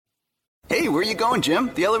Hey, where are you going, Jim?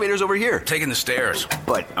 The elevator's over here. Taking the stairs.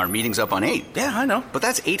 But our meeting's up on 8. Yeah, I know. But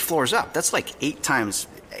that's 8 floors up. That's like 8 times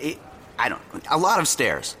 8. A lot of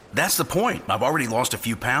stairs. That's the point. I've already lost a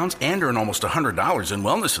few pounds and earned almost $100 in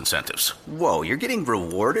wellness incentives. Whoa, you're getting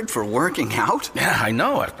rewarded for working out? Yeah, I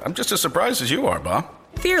know. I'm just as surprised as you are, Bob.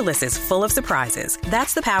 Fearless is full of surprises.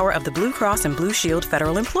 That's the power of the Blue Cross and Blue Shield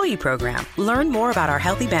Federal Employee Program. Learn more about our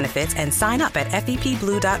healthy benefits and sign up at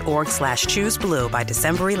fepblue.org/chooseblue by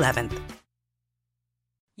December 11th.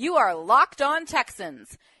 You are Locked On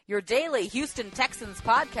Texans, your daily Houston Texans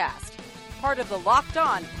podcast. Part of the Locked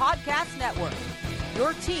On Podcast Network,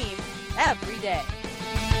 your team every day.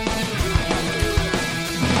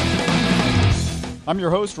 I'm your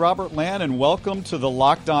host, Robert Land, and welcome to the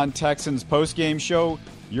Locked On Texans postgame show.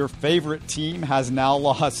 Your favorite team has now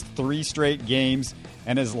lost 3 straight games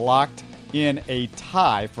and is locked in a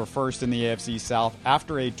tie for first in the AFC South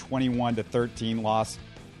after a 21-13 loss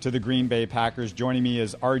to the Green Bay Packers. Joining me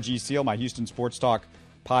is RG Seal, my Houston Sports Talk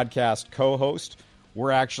podcast co-host. We're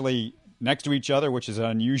actually next to each other, which is an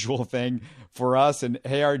unusual thing for us. And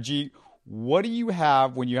hey, RG, what do you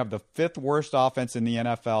have when you have the 5th worst offense in the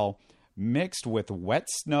NFL mixed with wet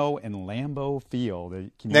snow in Lambeau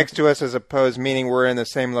Field? Next to us as opposed, meaning we're in the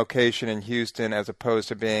same location in Houston as opposed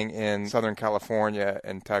to being in Southern California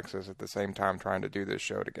and Texas at the same time trying to do this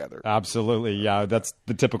show together. Absolutely, yeah, that's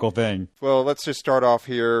the typical thing. Well, let's just start off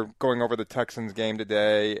here going over the Texans game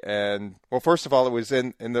today. And, well, first of all, it was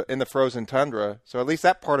in the frozen tundra, so at least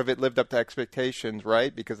that part of it lived up to expectations,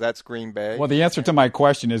 right? Because that's Green Bay. Well, the answer to my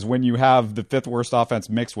question is when you have the 5th worst offense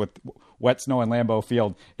mixed with wet snow in Lambeau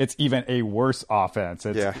Field, it's even a worse offense.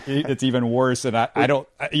 It's even worse, and I don't.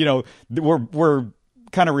 We're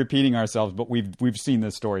kind of repeating ourselves, but we've seen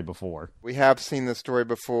this story before. We have seen this story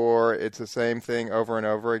before. It's the same thing over and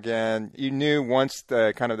over again. You knew once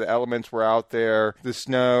the elements were out there, the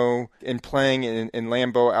snow, and playing in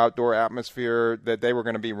Lambeau outdoor atmosphere, that they were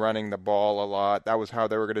going to be running the ball a lot. That was how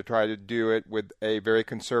they were going to try to do it, with a very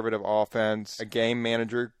conservative offense, a game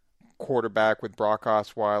manager quarterback with Brock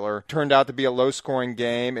Osweiler. Turned out to be a low-scoring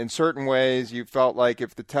game. In certain ways, you felt like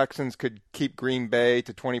if the Texans could keep Green Bay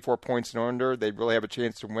to 24 points and under, they'd really have a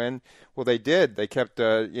chance to win. Well, they did. They kept,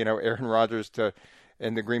 Aaron Rodgers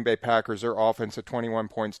and the Green Bay Packers, their offense at 21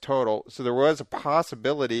 points total. So there was a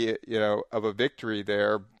possibility, of a victory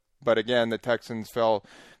there. But again, the Texans fell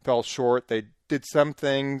short. They did some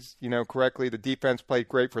things, correctly. The defense played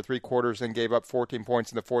great for 3 quarters and gave up 14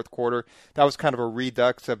 points in the 4th quarter. That was kind of a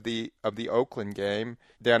redux of the Oakland game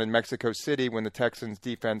down in Mexico City when the Texans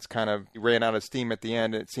defense kind of ran out of steam at the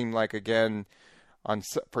end. And it seemed like, again,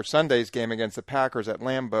 for Sunday's game against the Packers at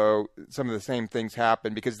Lambeau, some of the same things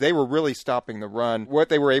happened because they were really stopping the run. What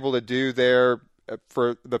they were able to do there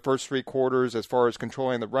for the first 3 quarters as far as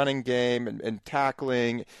controlling the running game and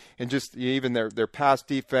tackling and just even their pass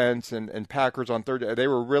defense and Packers on third, they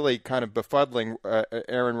were really kind of befuddling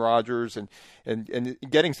Aaron Rodgers and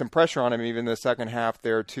getting some pressure on him even in the second half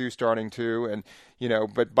there too, starting to. And,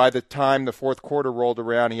 but by the time the 4th quarter rolled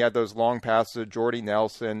around, he had those long passes of Jordy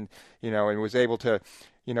Nelson, and was able to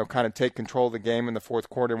kind of take control of the game in the 4th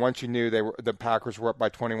quarter. And once you knew the Packers were up by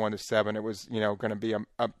 21-7, it was, going to be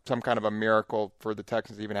some kind of a miracle for the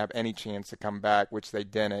Texans to even have any chance to come back, which they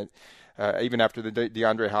didn't, even after the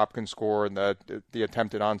DeAndre Hopkins score and the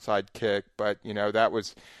attempted onside kick. But, that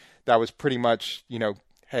was pretty much,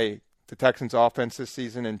 hey, the Texans offense this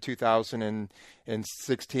season in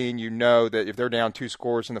 2016, that if they're down 2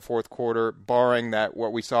 scores in the 4th quarter, barring that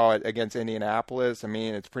what we saw against Indianapolis, I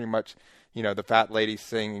mean, it's pretty much, the fat lady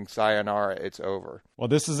singing sayonara, it's over. Well,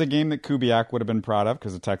 this is a game that Kubiak would have been proud of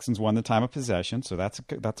because the Texans won the time of possession, so that's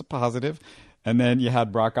a positive. And then you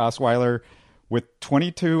had Brock Osweiler with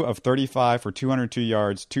 22 of 35 for 202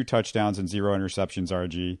 yards, 2 touchdowns, and 0 interceptions,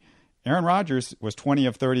 RG. Aaron Rodgers was 20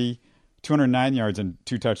 of 30, 209 yards and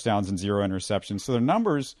 2 touchdowns and 0 interceptions. So their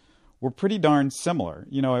numbers were pretty darn similar.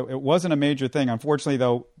 It wasn't a major thing. Unfortunately,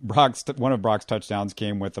 though, one of Brock's touchdowns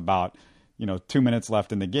came with about 2 minutes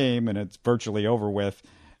left in the game, and it's virtually over with,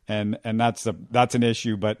 and that's an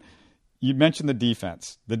issue. But you mentioned the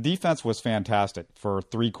defense. The defense was fantastic for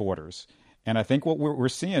 3 quarters, and I think what we're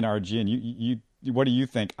seeing, RG, and you what do you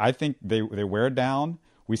think? I think they wear down.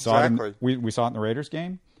 We saw it. We saw it in the Raiders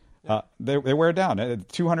game. They wear it down.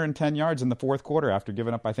 210 yards in the 4th quarter after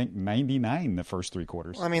giving up, I think, 99 the first 3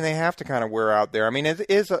 quarters. Well, I mean, they have to kind of wear out there. I mean,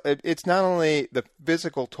 it's not only the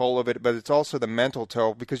physical toll of it, but it's also the mental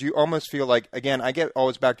toll, because you almost feel like, again, I get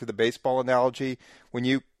always back to the baseball analogy. When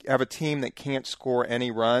you have a team that can't score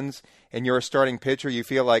any runs and you're a starting pitcher, you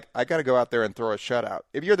feel like, I got to go out there and throw a shutout.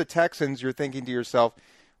 If you're the Texans, you're thinking to yourself,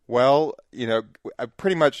 well,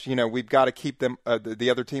 pretty much, we've got to keep them, the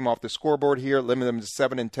other team off the scoreboard here, limit them to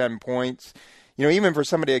 7 and 10 points. Even for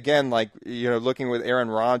somebody, again, like, looking with Aaron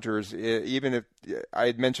Rodgers, even if I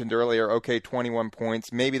had mentioned earlier, 21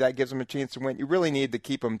 points, maybe that gives them a chance to win. You really need to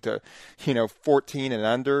keep them to, 14 and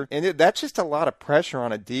under. And that's just a lot of pressure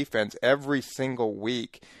on a defense every single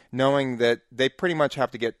week, knowing that they pretty much have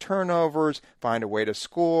to get turnovers, find a way to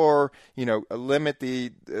score, limit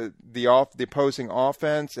the opposing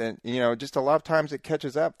offense. And, just a lot of times it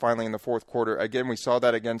catches up finally in the fourth quarter. Again, we saw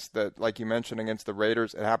that like you mentioned, against the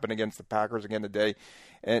Raiders. It happened against the Packers again today.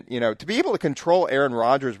 And, to be able to control Aaron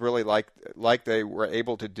Rodgers really like they were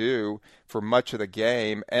able to do for much of the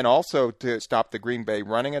game, and also to stop the Green Bay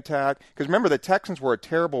running attack. Because remember, the Texans were a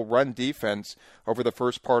terrible run defense over the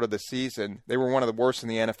first part of the season. They were one of the worst in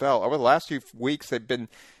the NFL. Over the last few weeks, they've been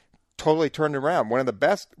totally turned around, one of the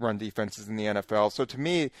best run defenses in the NFL. So to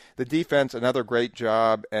me, the defense, another great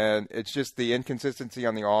job, and it's just the inconsistency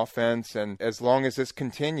on the offense. And as long as this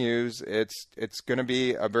continues, it's going to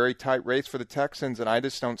be a very tight race for the Texans, and I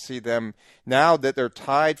just don't see them, now that they're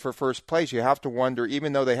tied for first place, you have to wonder,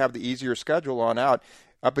 even though they have the easier schedule on out,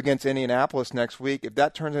 up against Indianapolis next week, if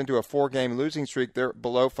that turns into a 4-game losing streak, they're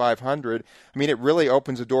below 500. I mean, it really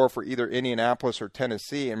opens the door for either Indianapolis or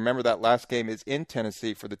Tennessee. And remember, that last game is in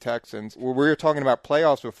Tennessee for the Texans. When we were talking about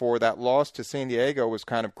playoffs before, that loss to San Diego was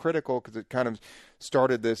kind of critical because it kind of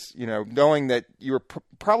started this, knowing that you were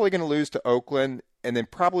probably going to lose to Oakland and then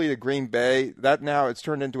probably to Green Bay. That now it's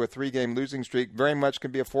turned into a 3-game losing streak. Very much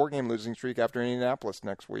could be a 4-game losing streak after Indianapolis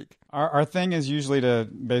next week. Our thing is usually to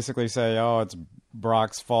basically say, it's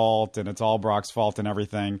Brock's fault and it's all Brock's fault and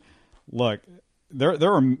everything. Look, there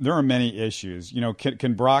are many issues.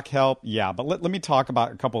 Can Brock help? Yeah, but let me talk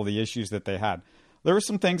about a couple of the issues that they had. There were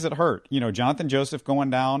some things that hurt. Jonathan Joseph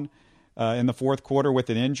going down in the fourth quarter with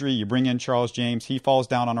an injury. You bring in Charles James. He falls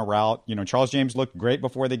down on a route. Charles James looked great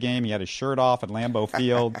before the game. He had his shirt off at Lambeau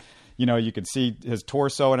Field. You could see his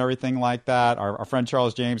torso and everything like that. Our friend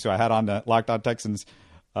Charles James, who I had on the Locked On Texans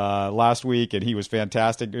last week, and he was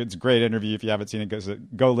fantastic. It's a great interview. If you haven't seen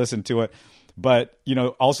it, go listen to it. But,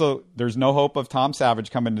 also there's no hope of Tom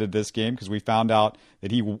Savage coming into this game because we found out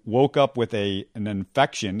that he woke up with an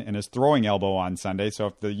infection in his throwing elbow on Sunday. So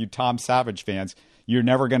if you Tom Savage fans, you're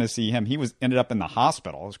never going to see him. He ended up in the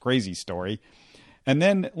hospital. It's a crazy story. And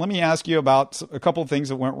then let me ask you about a couple of things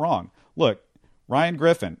that went wrong. Look, Ryan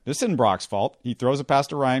Griffin, this isn't Brock's fault. He throws a pass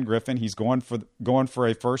to Ryan Griffin. He's going for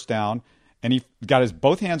a first down. And he got his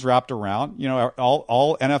both hands wrapped around.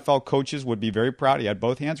 All NFL coaches would be very proud. He had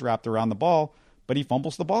both hands wrapped around the ball, but he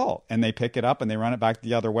fumbles the ball. And they pick it up and they run it back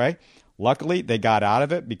the other way. Luckily, they got out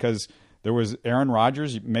of it because there was Aaron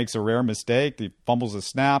Rodgers. He makes a rare mistake. He fumbles a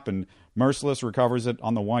snap, and Merciless recovers it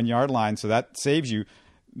on the 1-yard line. So that saves you.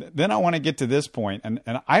 Then I want to get to this point, and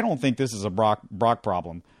I don't think this is a Brock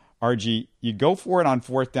problem. RG, you go for it on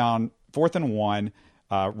 4th and 1.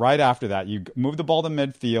 Right after that, you move the ball to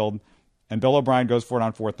midfield. And Bill O'Brien goes for it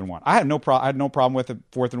on 4th and 1. I had no problem with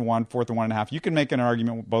it. 4th and 1, 4th and 1.5. You can make an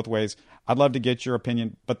argument both ways. I'd love to get your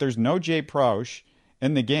opinion, but there's no Jay Proche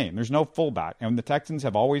in the game. There's no fullback, and the Texans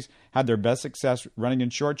have always had their best success running in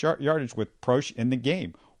short yardage with Proche in the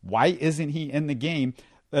game. Why isn't he in the game?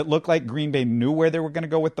 It looked like Green Bay knew where they were going to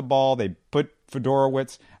go with the ball. They put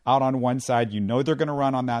Fedorowicz out on one side. They're going to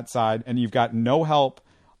run on that side, and you've got no help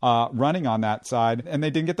running on that side, and they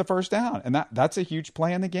didn't get the first down. And that's a huge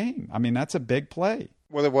play in the game. I mean, that's a big play.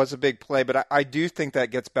 Well, it was a big play, but I do think that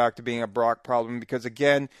gets back to being a Brock problem because,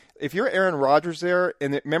 again, if you're Aaron Rodgers there,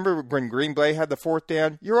 and remember when Green Bay had the 4th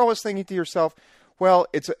down, you're always thinking to yourself, well,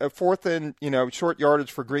 it's a 4th and, short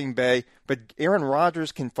yardage for Green Bay, but Aaron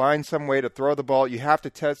Rodgers can find some way to throw the ball. You have to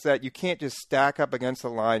test that. You can't just stack up against the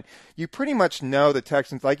line. You pretty much know the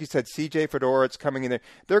Texans, like you said, C.J. Fedorowicz coming in there.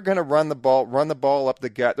 They're going to run the ball up the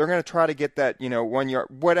gut. They're going to try to get that, 1 yard,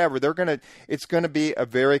 whatever. It's going to be a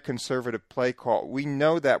very conservative play call. We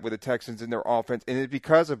know that with the Texans in their offense, and it's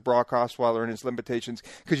because of Brock Osweiler and his limitations,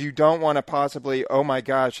 because you don't want to possibly, oh my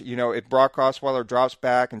gosh, if Brock Osweiler drops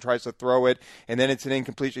back and tries to throw it, and then it's an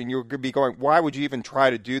incompletion, you're going to be going, why would you even try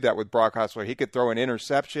to do that with Brock Osweiler? He could throw an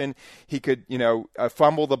interception. He could,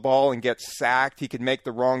 fumble the ball and get sacked. He could make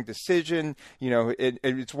the wrong decision.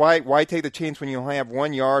 It's why take the chance when you only have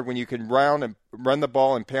 1 yard, when you can run the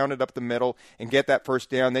ball and pound it up the middle and get that first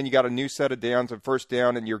down. Then you got a new set of downs of first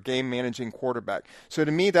down and your game managing quarterback. So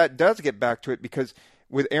to me, that does get back to it because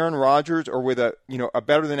with Aaron Rodgers or with a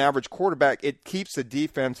better than average quarterback, it keeps the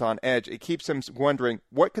defense on edge. It keeps them wondering,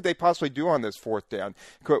 what could they possibly do on this fourth down?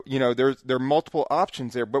 There are multiple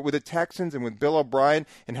options there. But with the Texans and with Bill O'Brien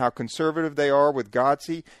and how conservative they are with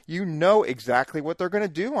Gotze, you know exactly what they're going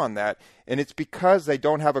to do on that. And it's because they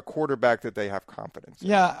don't have a quarterback that they have confidence in.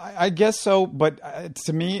 Yeah, I guess so. But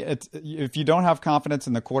to me, if you don't have confidence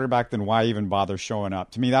in the quarterback, then why even bother showing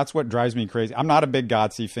up? To me, that's what drives me crazy. I'm not a big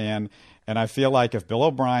Gotze fan. And I feel like if Bill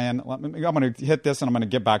O'Brien, I'm going to hit this and I'm going to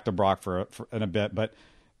get back to Brock in a bit. But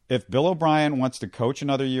if Bill O'Brien wants to coach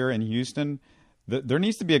another year in Houston, there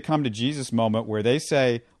needs to be a come to Jesus moment where they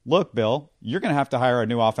say, look, Bill, you're going to have to hire a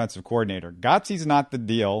new offensive coordinator. Gotze's not the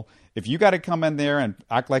deal. If you got to come in there and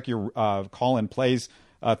act like you're calling plays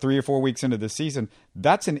 3 or 4 weeks into the season,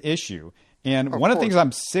 that's an issue. And one of the things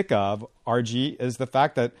I'm sick of, RG, is the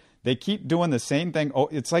fact that they keep doing the same thing. Oh,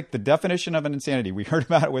 it's like the definition of an insanity. We heard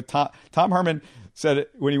about it with Tom Herman said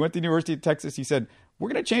it when he went to the University of Texas. He said, we're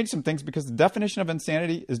going to change some things because the definition of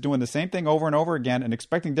insanity is doing the same thing over and over again and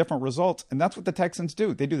expecting different results. And that's what the Texans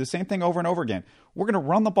do. They do the same thing over and over again. We're going to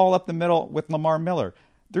run the ball up the middle with Lamar Miller.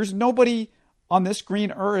 There's nobody on this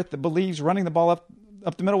green earth that believes running the ball up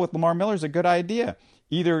the middle with Lamar Miller is a good idea.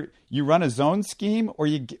 Either you run a zone scheme or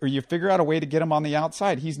you figure out a way to get him on the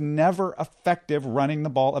outside. He's never effective running the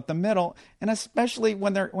ball up the middle, and especially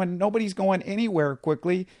when nobody's going anywhere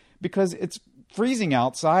quickly because it's freezing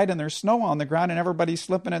outside and there's snow on the ground and everybody's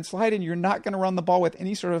slipping and sliding. You're not going to run the ball with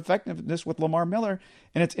any sort of effectiveness with Lamar Miller.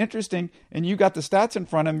 And it's interesting, and you got the stats in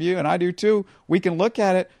front of you, and I do too. We can look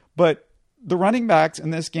at it, but the running backs in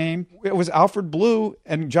this game, it was Alfred Blue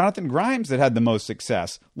and Jonathan Grimes that had the most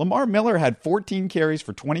success. Lamar Miller had 14 carries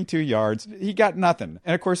for 22 yards. He got nothing.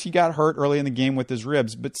 And, of course, he got hurt early in the game with his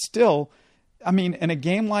ribs. But still, I mean, in a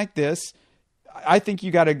game like this, I think you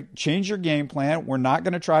got to change your game plan. We're not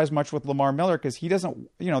going to try as much with Lamar Miller because he doesn't,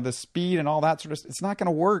 the speed and all that sort of stuff. It's not going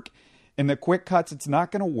to work. In the quick cuts, it's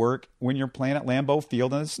not going to work when you're playing at Lambeau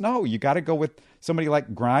Field in the snow. You got to go with somebody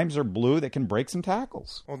like Grimes or Blue that can break some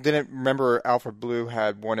tackles. Well, remember Alfred Blue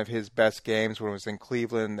had one of his best games when it was in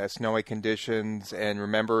Cleveland, snowy conditions, and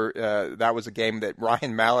remember that was a game that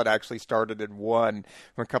Ryan Mallett actually started and won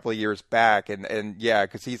from a couple of years back, and yeah,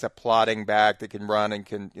 because he's a plodding back that can run and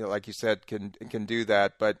can, like you said, can do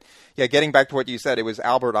that. But yeah, getting back to what you said, it was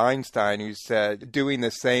Albert Einstein who said doing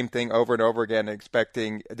the same thing over and over again and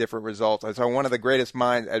expecting a different result. And so one of the greatest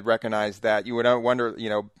minds had recognized that. You would wonder,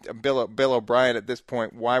 Bill O'Brien at this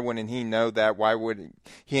point, why wouldn't he know that? Why wouldn't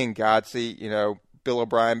he and Gotze, Bill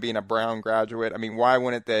O'Brien being a Brown graduate, I mean, why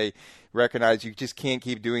wouldn't they recognize you just can't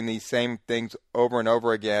keep doing these same things over and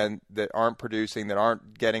over again that aren't producing, that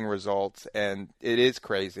aren't getting results, and it is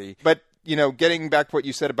crazy. But getting back to what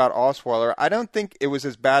you said about Osweiler, I don't think it was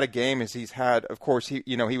as bad a game as he's had. Of course, he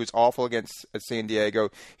was awful against San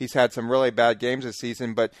Diego. He's had some really bad games this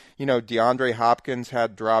season, but, DeAndre Hopkins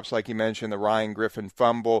had drops, like you mentioned, the Ryan Griffin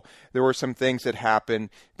fumble. There were some things that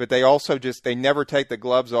happened, but they also they never take the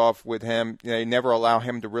gloves off with him. They never allow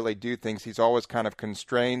him to really do things. He's always kind of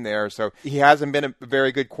constrained there. So he hasn't been a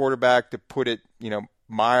very good quarterback, to put it,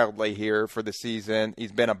 mildly here for the season.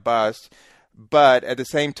 He's been a bust. But at the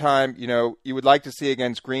same time, you would like to see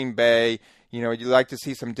against Green Bay, you'd like to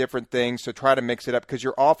see some different things to try to mix it up because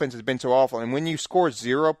your offense has been so awful. And when you score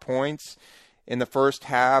 0 points in the first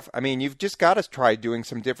half, I mean, you've just got to try doing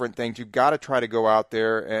some different things. You've got to try to go out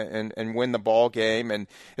there and win the ball game. And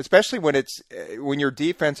especially when your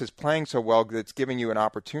defense is playing so well, it's giving you an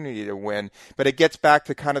opportunity to win. But it gets back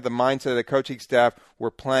to kind of the mindset of the coaching staff.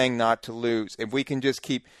 We're playing not to lose. If we can just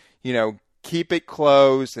keep it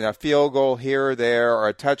close and a field goal here or there or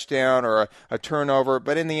a touchdown or a turnover.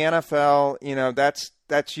 But in the NFL,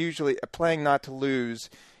 that's usually playing not to lose,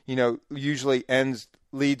 usually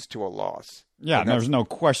leads to a loss. Yeah, there's no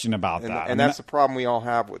question about that. And that's the problem we all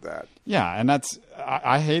have with that. Yeah, and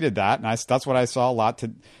I hated that. And that's what I saw a lot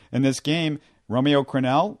in this game. Romeo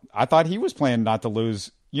Crennel, I thought he was playing not to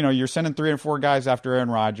lose. You're sending 3 or 4 guys after Aaron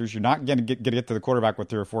Rodgers. You're not going to get to the quarterback with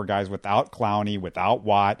 3 or 4 guys without Clowney, without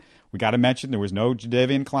Watt. We got to mention there was no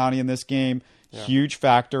Jadeveon Clowney in this game. Yeah. Huge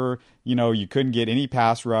factor. You couldn't get any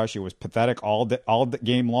pass rush. It was pathetic all the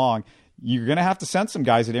game long. You're going to have to send some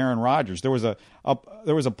guys at Aaron Rodgers. There was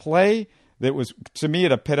a play that was, to me,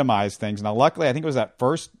 it epitomized things. Now, luckily, I think it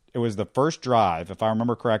was the first drive, if I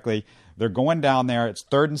remember correctly. They're going down there. It's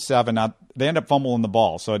 3rd and 7. Now, they end up fumbling the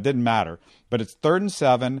ball, so it didn't matter. But it's 3rd and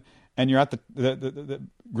 7, and you're at the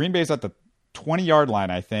Green Bay's at the 20-yard line,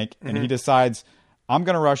 I think, and he decides, I'm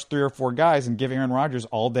going to rush 3 or 4 guys and give Aaron Rodgers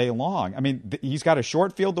all day long. I mean, he's got a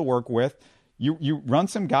short field to work with. You run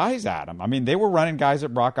some guys at him. I mean, they were running guys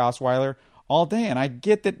at Brock Osweiler all day, and I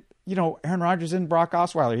get that, Aaron Rodgers and Brock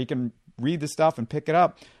Osweiler. He can read the stuff and pick it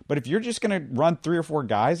up. But if you're just going to run 3 or 4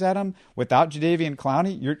 guys at him without Jadeveon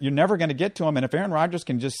Clowney, you're never going to get to him. And if Aaron Rodgers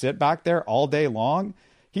can just sit back there all day long,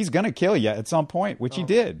 he's going to kill you at some point, which he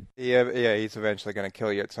did. Yeah, he's eventually going to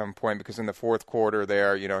kill you at some point, because in the fourth quarter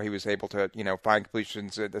there, he was able to, find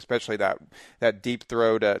completions, especially that deep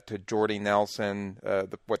throw to Jordy Nelson,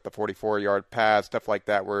 the 44-yard pass, stuff like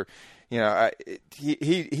that, where,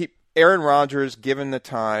 Aaron Rodgers, given the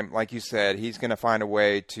time, like you said, he's going to find a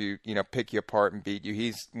way to, pick you apart and beat you.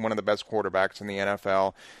 He's one of the best quarterbacks in the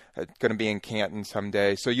NFL, going to be in Canton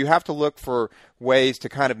someday. So you have to look for ways to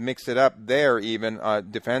kind of mix it up there, even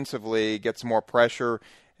defensively, get some more pressure.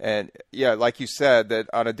 And, yeah, like you said, that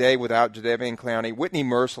on a day without Jadeveon Clowney, Whitney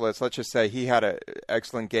Mercilus, let's just say he had an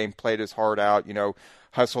excellent game, played his heart out,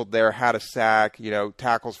 hustled there, had a sack,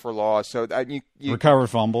 tackles for loss. So you recovered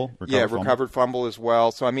fumble. Recovered fumble as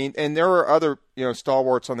well. So, and there are other,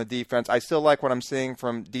 stalwarts on the defense. I still like what I'm seeing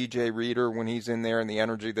from DJ Reader when he's in there and the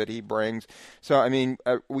energy that he brings. So,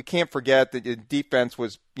 we can't forget that the defense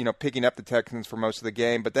was, picking up the Texans for most of the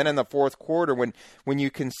game. But then in the fourth quarter, when you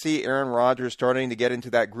can see Aaron Rodgers starting to get into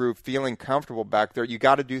that groove, feeling comfortable back there, you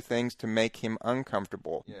got to do things to make him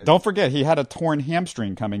uncomfortable. Yeah. Don't forget, he had a torn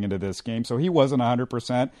hamstring coming into this game, so he wasn't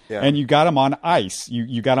 100%. Yeah. And you got him on ice.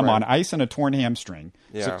 You got him on ice and a torn hamstring.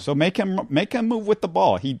 Yeah. So make him move with the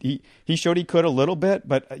ball. He showed he could a little bit,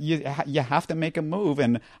 but you have to make him move.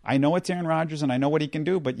 And I know it's Aaron Rodgers, and I know what he can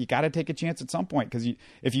do, but you got to take a chance at some point, because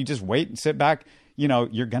if you just wait and sit back,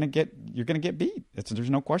 you're gonna get beat. There's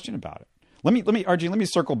no question about it. Let me RG. Let me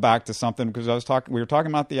circle back to something, because we were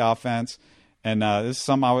talking about the offense, and this is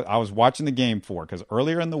something I was watching the game for, because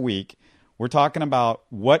earlier in the week we're talking about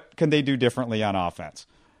what can they do differently on offense.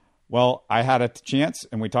 Well, I had a chance,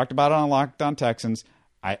 and we talked about it on Locked On Texans.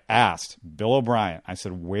 I asked Bill O'Brien. I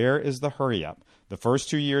said, "Where is the hurry up?" The first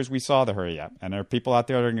 2 years we saw the hurry up, and there are people out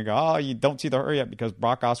there that are going to go, "Oh, you don't see the hurry up because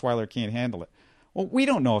Brock Osweiler can't handle it." Well, we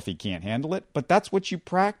don't know if he can't handle it, but that's what you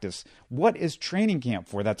practice. What is training camp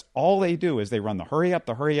for? That's all they do, is they run the hurry up,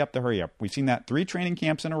 the hurry up, the hurry up. We've seen that 3 training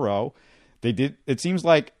camps in a row. They did. It seems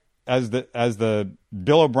like as the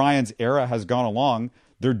Bill O'Brien's era has gone along,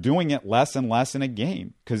 they're doing it less and less in a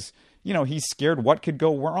game, because he's scared what could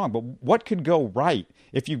go wrong. But what could go right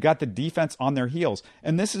if you've got the defense on their heels?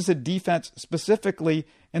 And this is a defense specifically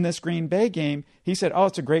in this Green Bay game. He said, "Oh,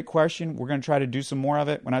 it's a great question. We're going to try to do some more of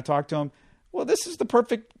it." When I talked to him, well, this is the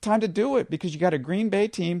perfect time to do it, because you got a Green Bay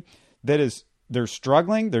team they're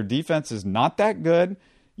struggling. Their defense is not that good.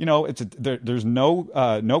 There's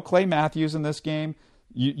no Clay Matthews in this game.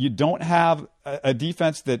 You don't have a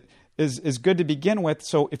defense that is good to begin with.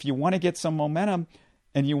 So if you want to get some momentum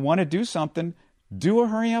and you want to do something, do a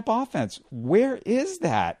hurry up offense. Where is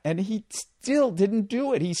that? And he still didn't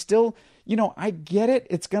do it. He still, I get it.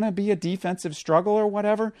 It's going to be a defensive struggle or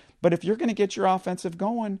whatever. But if you're going to get your offensive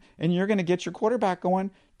going and you're going to get your quarterback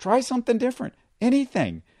going, try something different,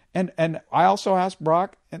 anything. And I also asked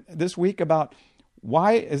Brock this week about,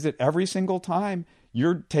 why is it every single time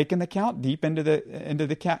you're taking the count deep into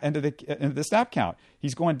the snap count?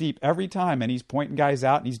 He's going deep every time, and he's pointing guys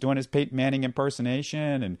out, and he's doing his Peyton Manning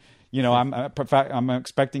impersonation. And I'm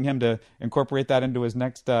expecting him to incorporate that into his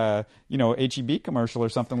next HEB commercial or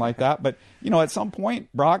something like that. But at some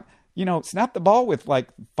point, Brock, snap the ball with like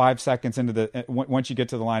 5 seconds into once you get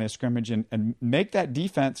to the line of scrimmage, and make that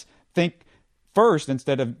defense think first,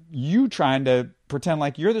 instead of you trying to pretend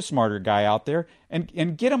like you're the smarter guy out there,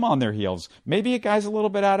 and get them on their heels. Maybe a guy's a little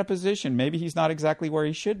bit out of position. Maybe he's not exactly where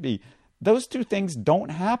he should be. Those two things don't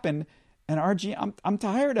happen. And RG, I'm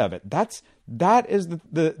tired of it. That is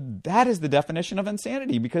the definition of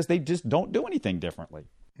insanity, because they just don't do anything differently.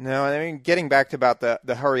 No, getting back to about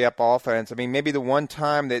the hurry up offense, maybe the one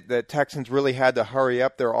time that the Texans really had to hurry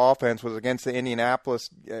up their offense was against the Indianapolis.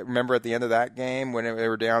 Remember at the end of that game when they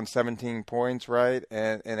were down 17 points, right?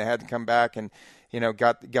 And they had to come back and,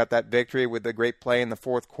 got that victory with the great play in the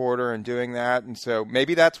fourth quarter and doing that. And so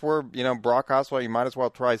maybe that's where, Brock Osweiler, you might as well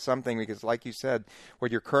try something, because like you said, what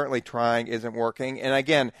you're currently trying isn't working. And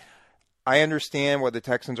again, I understand what the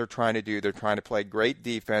Texans are trying to do. They're trying to play great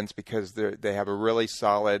defense because they have a really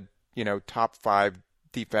solid, top 5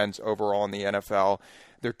 defense overall in the NFL.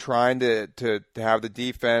 They're trying to have the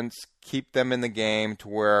defense keep them in the game to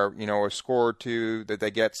where, a score or two that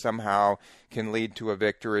they get somehow can lead to a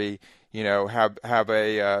victory. Have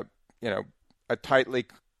a tightly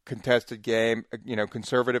contested game,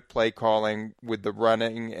 conservative play calling with the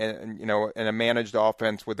running and a managed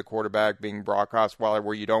offense with the quarterback being Brock Osweiler,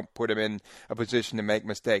 where you don't put him in a position to make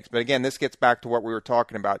mistakes. But again, this gets back to what we were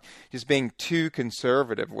talking about, just being too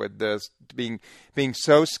conservative with this, being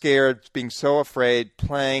so scared, being so afraid,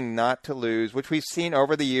 playing not to lose, which we've seen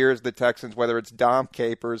over the years, the Texans, whether it's Dom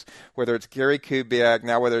Capers, whether it's Gary Kubiak,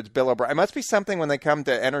 now whether it's Bill O'Brien. It must be something when they come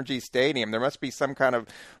to Energy Stadium. There must be some kind of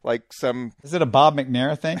Is it a Bob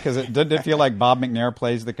McNair thing? Because didn't it feel like Bob McNair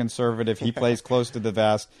plays the conservative? He plays close to the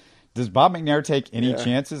vest. Does Bob McNair take any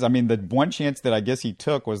chances? I mean, the one chance that I guess he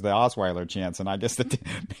took was the Osweiler chance, and I guess that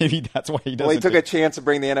maybe that's why he doesn't. Well, he took a chance to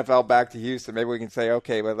bring the NFL back to Houston. Maybe we can say,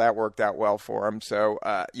 okay, well, that worked out well for him. So,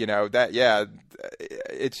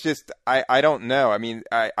 it's just I don't know. I mean,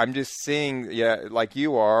 I'm just seeing, like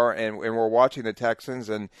you are, and we're watching the Texans,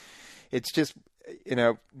 and it's just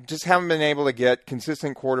just haven't been able to get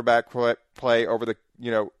consistent quarterback play over the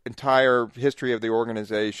entire history of the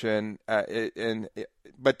organization.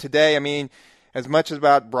 But today, I mean, as much as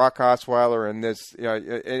about Brock Osweiler and this,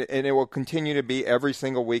 and it will continue to be every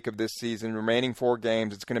single week of this season, remaining 4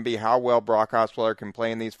 games, it's going to be how well Brock Osweiler can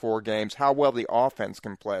play in these 4 games, how well the offense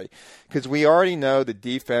can play. Because we already know the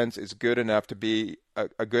defense is good enough to be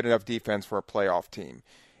a good enough defense for a playoff team.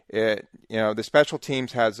 The special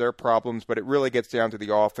teams has their problems, but it really gets down to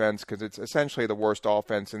the offense because it's essentially the worst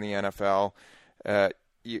offense in the NFL.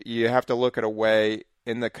 You have to look at a way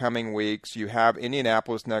in the coming weeks. You have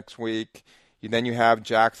Indianapolis next week. Then you have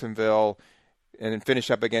Jacksonville and then finish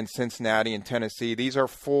up against Cincinnati and Tennessee. These are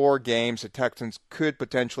 4 games the Texans could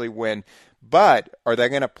potentially win. But are they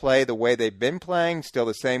going to play the way they've been playing? Still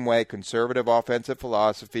the same way, conservative offensive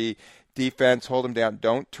philosophy, defense, hold them down,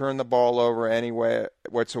 don't turn the ball over anyway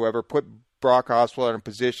whatsoever. Put Brock Osweiler in a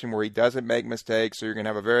position where he doesn't make mistakes, so you're going to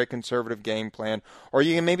have a very conservative game plan. Or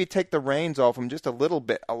you can maybe take the reins off him just a little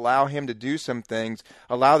bit, allow him to do some things,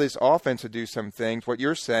 allow this offense to do some things. What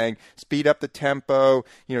you're saying, speed up the tempo,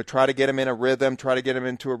 try to get him in a rhythm, try to get him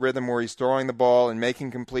into a rhythm where he's throwing the ball and making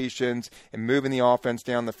completions and moving the offense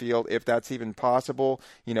down the field, if that's even possible.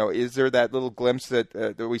 Is there that little glimpse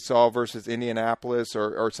that we saw versus Indianapolis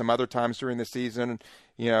or some other times during the season,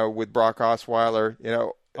 with Brock Osweiler,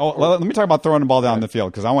 let me talk about throwing the ball down the field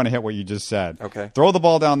because I want to hit what you just said. Okay. Throw the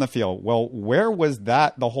ball down the field. Well, where was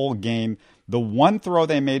that the whole game? The one throw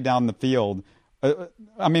they made down the field,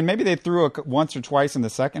 maybe they threw it once or twice in the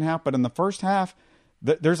second half, but in the first half,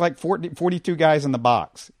 there's like 42 guys in the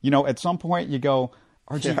box. At some point you go,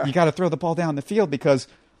 RG, you got to throw the ball down the field because,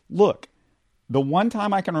 look, the one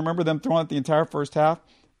time I can remember them throwing it the entire first half,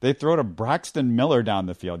 they throw to Braxton Miller down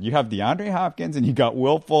the field. You have DeAndre Hopkins and you got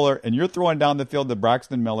Will Fuller, and you're throwing down the field to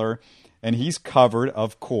Braxton Miller, and he's covered,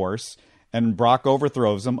 of course, and Brock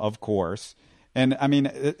overthrows him, of course. And I mean,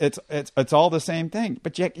 it's all the same thing.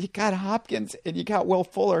 But you got Hopkins and you got Will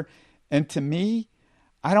Fuller, and to me,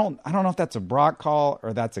 I don't know if that's a Brock call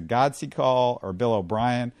or that's a Godsey call or Bill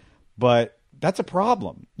O'Brien, but that's a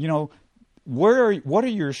problem. What are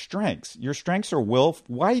your strengths? Your strengths are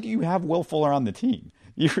why do you have Will Fuller on the team?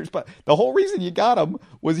 The whole reason you got him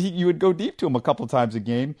was you would go deep to him a couple times a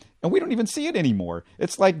game, and we don't even see it anymore.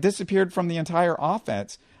 It's like disappeared from the entire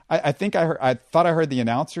offense. I thought I heard the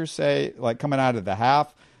announcer say, like coming out of the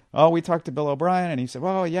half, we talked to Bill O'Brien, and he said,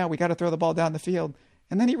 well, yeah, we got to throw the ball down the field.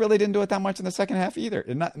 And then he really didn't do it that much in the second half either.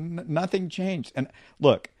 Nothing changed. And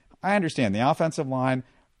look, I understand the offensive line.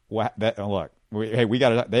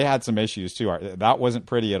 They had some issues too. That wasn't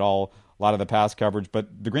pretty at all. A lot of the pass coverage,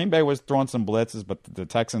 but the Green Bay was throwing some blitzes, but the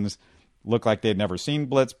Texans looked like they'd never seen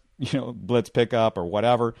blitz pickup or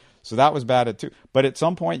whatever. So that was bad too. But at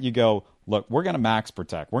some point you go, look, we're going to max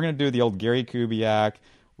protect. We're going to do the old Gary Kubiak,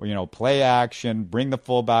 play action, bring the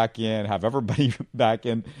fullback in, have everybody back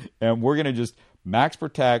in, and we're going to just max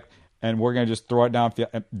protect, and we're going to just throw it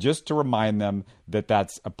downfield just to remind them that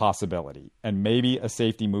that's a possibility. And maybe a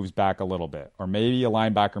safety moves back a little bit, or maybe a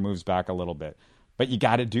linebacker moves back a little bit. But you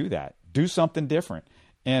got to do that. Do something different.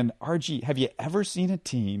 And RG, have you ever seen a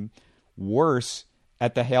team worse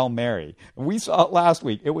at the Hail Mary? We saw it last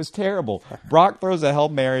week. It was terrible. Brock throws a Hail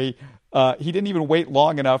Mary. He didn't even wait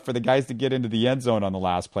long enough for the guys to get into the end zone on the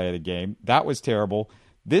last play of the game. That was terrible.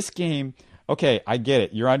 This game, okay, I get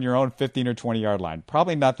it. You're on your own 15 or 20-yard line.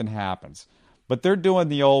 Probably nothing happens. But they're doing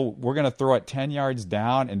the old, we're going to throw it 10 yards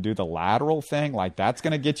down and do the lateral thing. Like, that's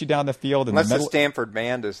going to get you down the field. Unless the Stanford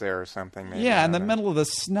band is there or something. Maybe. Yeah, in the middle of the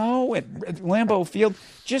snow at Lambeau Field.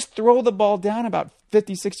 Just throw the ball down about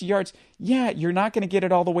 50, 60 yards. Yeah, you're not going to get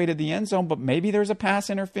it all the way to the end zone, but maybe there's a pass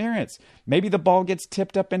interference. Maybe the ball gets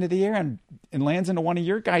tipped up into the air and lands into one of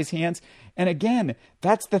your guys' hands. And again,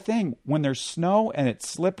 that's the thing. When there's snow and it's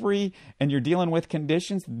slippery and you're dealing with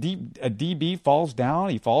conditions, a DB falls down.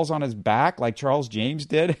 He falls on his back like Charles James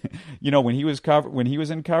did, when he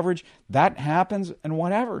was in coverage. That happens and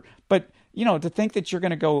whatever. But to think that you're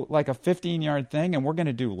going to go like a 15-yard thing and we're going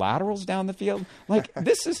to do laterals down the field, like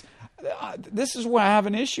this is where I have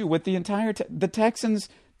an issue with the entire the Texans.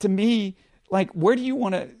 To me, like, where do you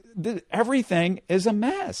want to? Everything is a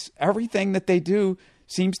mess. Everything that they do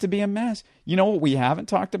seems to be a mess. You know what we haven't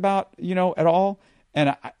talked about, at all,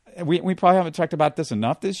 and we probably haven't talked about this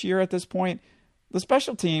enough this year at this point. The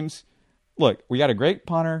special teams. Look, we got a great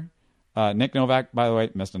punter. Nick Novak, by the way,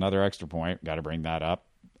 missed another extra point. Got to bring that up.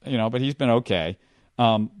 But he's been okay.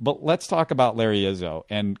 But let's talk about Larry Izzo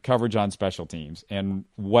and coverage on special teams and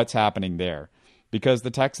what's happening there, because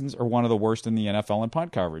the Texans are one of the worst in the NFL in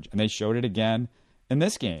punt coverage, and they showed it again in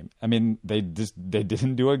this game. I mean, they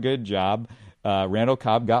didn't do a good job. Randall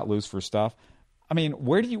Cobb got loose for stuff. I mean,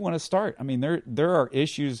 where do you want to start? I mean, there are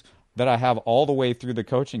issues that I have all the way through the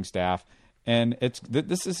coaching staff, and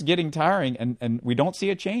this is getting tiring, and we don't see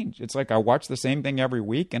a change. It's like I watch the same thing every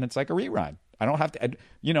week, and it's like a rerun. I don't have to,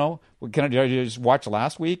 can I just watch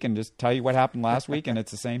last week and just tell you what happened last week and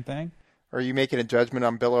it's the same thing? Are you making a judgment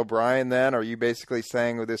on Bill O'Brien then? Are you basically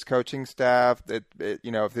saying with this coaching staff that,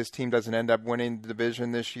 if this team doesn't end up winning the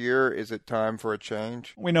division this year, is it time for a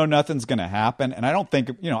change? We know nothing's going to happen. And I don't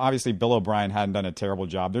think, obviously Bill O'Brien hadn't done a terrible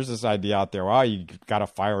job. There's this idea out there, you got to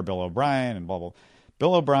fire Bill O'Brien and blah, blah.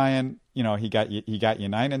 Bill O'Brien, he got you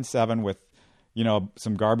 9-7 with,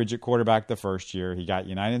 some garbage at quarterback the first year. He got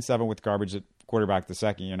you 9-7 with garbage at quarterback the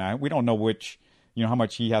second year. Now, we don't know how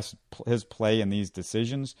much he has his play in these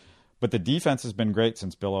decisions, but the defense has been great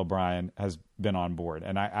since Bill O'Brien has been on board.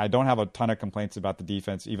 And I don't have a ton of complaints about the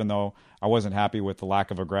defense, even though I wasn't happy with the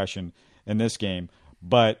lack of aggression in this game.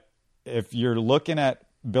 But if you're looking at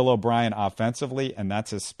Bill O'Brien offensively, and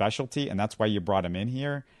that's his specialty, and that's why you brought him in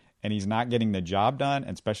here, and he's not getting the job done,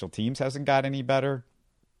 and special teams hasn't got any better,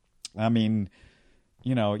 I mean,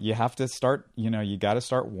 you have to start, you got to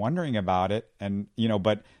start wondering about it. And,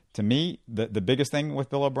 but to me, the biggest thing with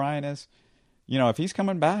Bill O'Brien is, if he's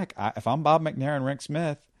coming back, if I'm Bob McNair and Rick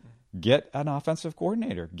Smith, get an offensive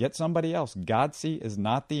coordinator, get somebody else. Godsey is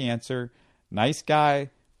not the answer. Nice guy,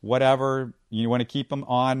 whatever. You want to keep him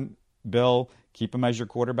on, Bill, keep him as your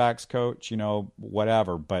quarterback's coach,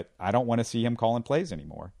 whatever. But I don't want to see him calling plays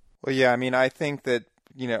anymore. Well, yeah, I mean, I think that,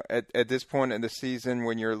 at this point in the season,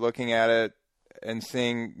 when you're looking at it and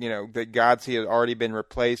seeing, that Godsey has already been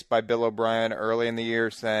replaced by Bill O'Brien early in the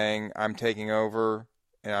year saying, I'm taking over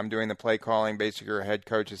and I'm doing the play calling. Basically, your head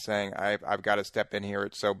coach is saying, I've got to step in here.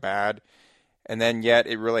 It's so bad. And then yet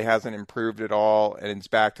it really hasn't improved at all. And it's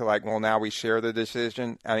back to like, well, now we share the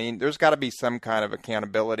decision. I mean, there's got to be some kind of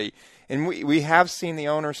accountability. And we have seen the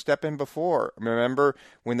owner step in before. Remember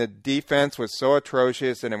when the defense was so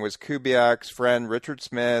atrocious and it was Kubiak's friend, Richard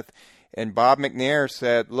Smith, and Bob McNair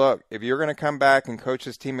said, look, if you're going to come back and coach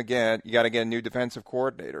this team again, you got to get a new defensive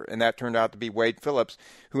coordinator. And that turned out to be Wade Phillips,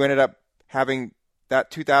 who ended up having that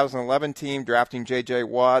 2011 team drafting J.J.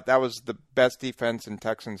 Watt. That was the best defense in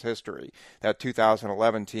Texans history, that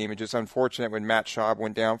 2011 team. It's just unfortunate when Matt Schaub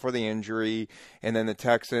went down for the injury, and then the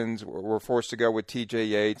Texans were forced to go with T.J.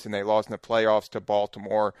 Yates, and they lost in the playoffs to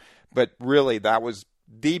Baltimore. But really, that was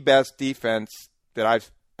the best defense that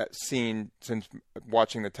I've seen since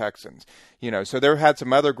watching the Texans. So there had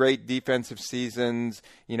some other great defensive seasons,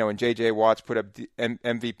 and J.J. Watt's put up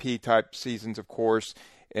MVP-type seasons, of course,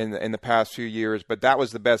 in the past few years, but that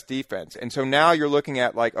was the best defense. And so now you're looking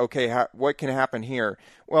at like, okay, what can happen here?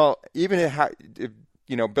 Well, even if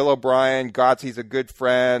Bill O'Brien, Godsey's a good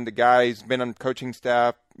friend, the guy's been on coaching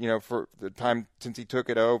staff, for the time since he took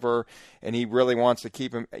it over, and he really wants to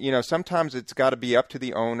keep him. Sometimes it's got to be up to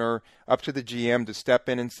the owner, up to the GM to step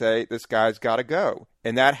in and say, this guy's got to go.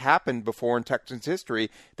 And that happened before in Texans history.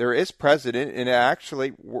 There is precedent, and it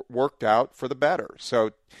actually worked out for the better.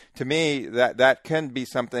 So to me, that can be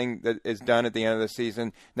something that is done at the end of the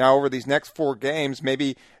season. Now, over these next 4 games,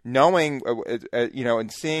 maybe knowing,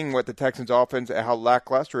 and seeing what the Texans offense, how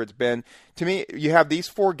lackluster it's been, to me, you have these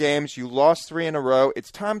 4 games, you lost 3 in a row.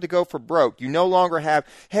 It's time to go for broke. You no longer have,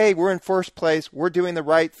 hey, we're in first place, we're doing the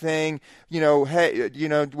right thing, hey,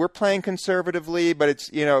 we're playing conservatively, but it's,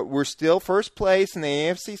 we're still first place in the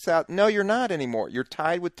AFC South. No, you're not anymore. You're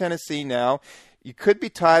tied with Tennessee now. You could be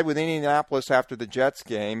tied with Indianapolis after the Jets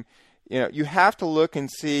game. You have to look and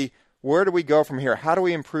see where do we go from here? How do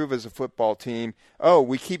we improve as a football team? Oh,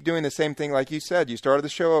 we keep doing the same thing like you said. You started the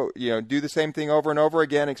show, do the same thing over and over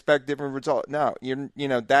again, expect different results. No,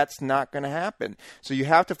 that's not going to happen. So you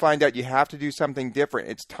have to find out. You have to do something different.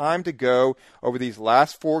 It's time to go over these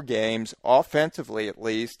last 4 games, offensively at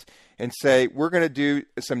least, and say, we're going to do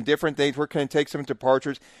some different things. We're going to take some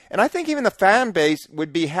departures. And I think even the fan base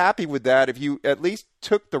would be happy with that if you at least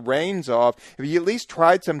took the reins off, if you at least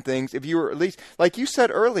tried some things, if you were at least, like you said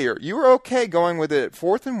earlier, you were okay going with it at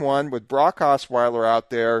 4th and 1 with Brock Osweiler out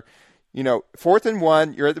there. 4th and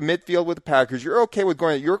 1, you're at the midfield with the Packers. You're okay with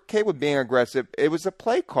going, you're okay with being aggressive. It was a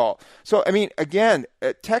play call. So, I mean, again,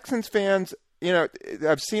 Texans fans,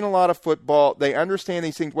 I've seen a lot of football. They understand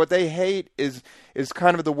these things. What they hate is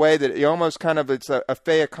kind of the way that it almost kind of it's a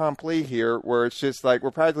fait accompli here, where it's just like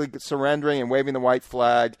we're practically surrendering and waving the white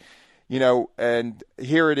flag, and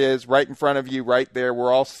here it is right in front of you, right there.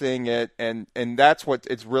 We're all seeing it, and that's what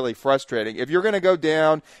it's really frustrating. If you're going to go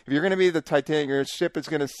down, if you're going to be the Titanic, your ship is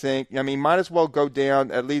going to sink. I mean, might as well go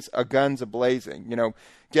down at least a guns a-blazing,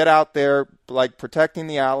 Get out there, like protecting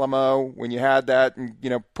the Alamo when you had that, and,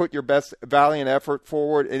 put your best valiant effort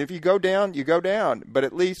forward. And if you go down, you go down. But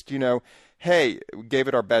at least, hey, we gave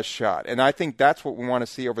it our best shot. And I think that's what we want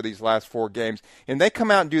to see over these last 4 games. And they come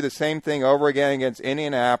out and do the same thing over again against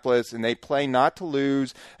Indianapolis, and they play not to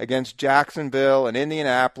lose against Jacksonville and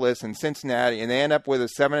Indianapolis and Cincinnati, and they end up with a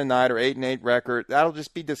 7-9 or 8-8 record. That'll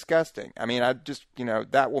just be disgusting. I mean,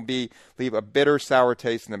 that will leave a bitter, sour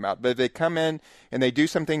taste in the mouth. But if they come in and they do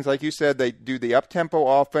some things, like you said, they do the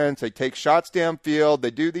up-tempo offense, they take shots downfield, they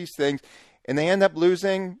do these things, and they end up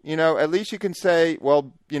losing, at least you can say,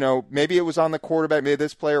 well, maybe it was on the quarterback, maybe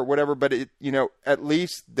this player or whatever, but at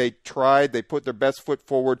least they tried, they put their best foot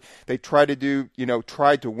forward, they tried to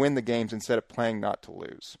win the games instead of playing not to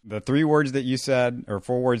lose. The 3 words that you said, or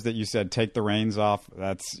 4 words that you said, take the reins off,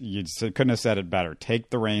 you couldn't have said it better. Take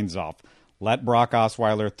the reins off. Let Brock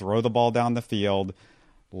Osweiler throw the ball down the field.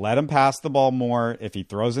 Let him pass the ball more. If he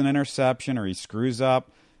throws an interception or he screws up,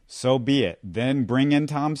 so be it. Then bring in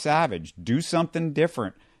Tom Savage. Do something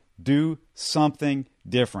different.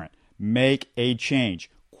 Make a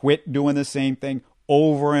change. Quit doing the same thing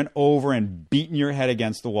over and over and beating your head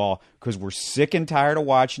against the wall, because we're sick and tired of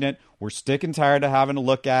watching it. We're sick and tired of having to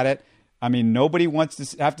look at it. I mean, nobody wants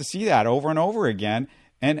to have to see that over and over again.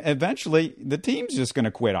 And eventually, the team's just going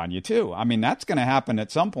to quit on you, too. I mean, that's going to happen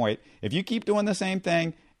at some point. If you keep doing the same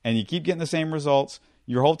thing and you keep getting the same results,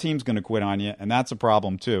 your whole team's going to quit on you, and that's a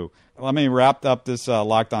problem too. Let me wrap up this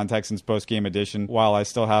Locked On Texans post-game edition while I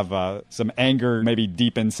still have some anger maybe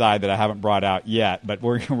deep inside that I haven't brought out yet, but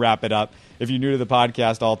we're going to wrap it up. If you're new to the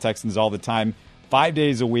podcast, All Texans All the Time, 5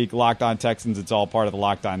 days a week, Locked On Texans. It's all part of the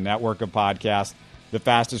Locked On network of podcasts, the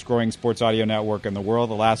fastest-growing sports audio network in the world.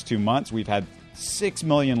 The last 2 months, we've had 6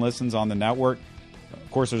 million listens on the network. Of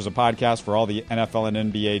course, there's a podcast for all the NFL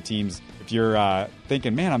and NBA teams. If you're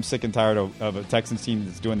thinking, man, I'm sick and tired of a Texans team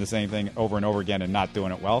that's doing the same thing over and over again and not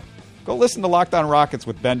doing it well, go listen to Locked On Rockets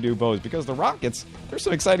with Ben Dubose, because the Rockets, there's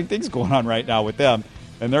some exciting things going on right now with them,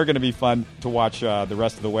 and they're going to be fun to watch the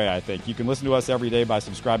rest of the way, I think. You can listen to us every day by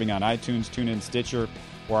subscribing on iTunes, TuneIn, Stitcher,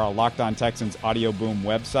 or our Locked On Texans Audio Boom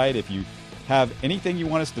website. If you have anything you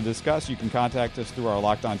want us to discuss, you can contact us through our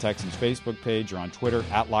Locked On Texans Facebook page or on Twitter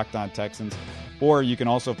at Locked On Texans. Or you can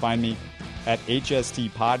also find me at HST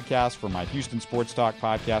Podcast for my Houston Sports Talk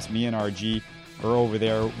podcast. Me and RG are over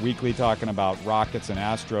there weekly talking about Rockets and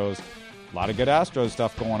Astros. A lot of good Astros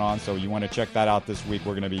stuff going on, so you want to check that out this week.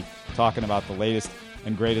 We're going to be talking about the latest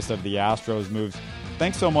and greatest of the Astros moves.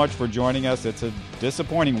 Thanks so much for joining us. It's a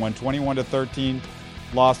disappointing one, 21-13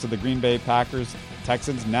 loss to the Green Bay Packers.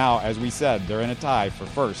 Texans now, as we said, they're in a tie for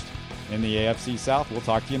first in the AFC South. We'll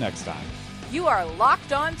talk to you next time. You are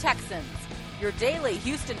Locked On Texans, your daily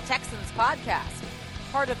Houston Texans podcast,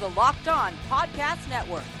 part of the Locked On Podcast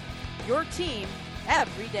Network, your team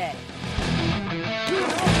every day.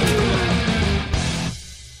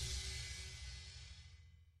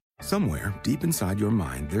 Somewhere deep inside your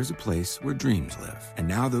mind, there's a place where dreams live. And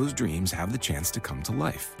now those dreams have the chance to come to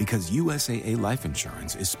life, because USAA Life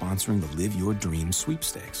Insurance is sponsoring the Live Your Dreams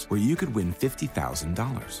sweepstakes, where you could win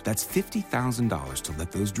 $50,000. That's $50,000 to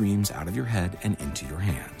let those dreams out of your head and into your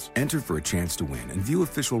hands. Enter for a chance to win and view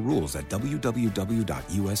official rules at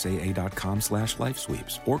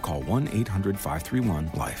www.usaa.com/lifesweeps or call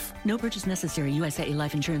 1-800-531-LIFE. No purchase necessary. USAA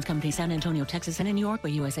Life Insurance Company, San Antonio, Texas, and in New York, by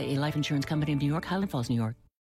USAA Life Insurance Company of New York, Highland Falls, New York.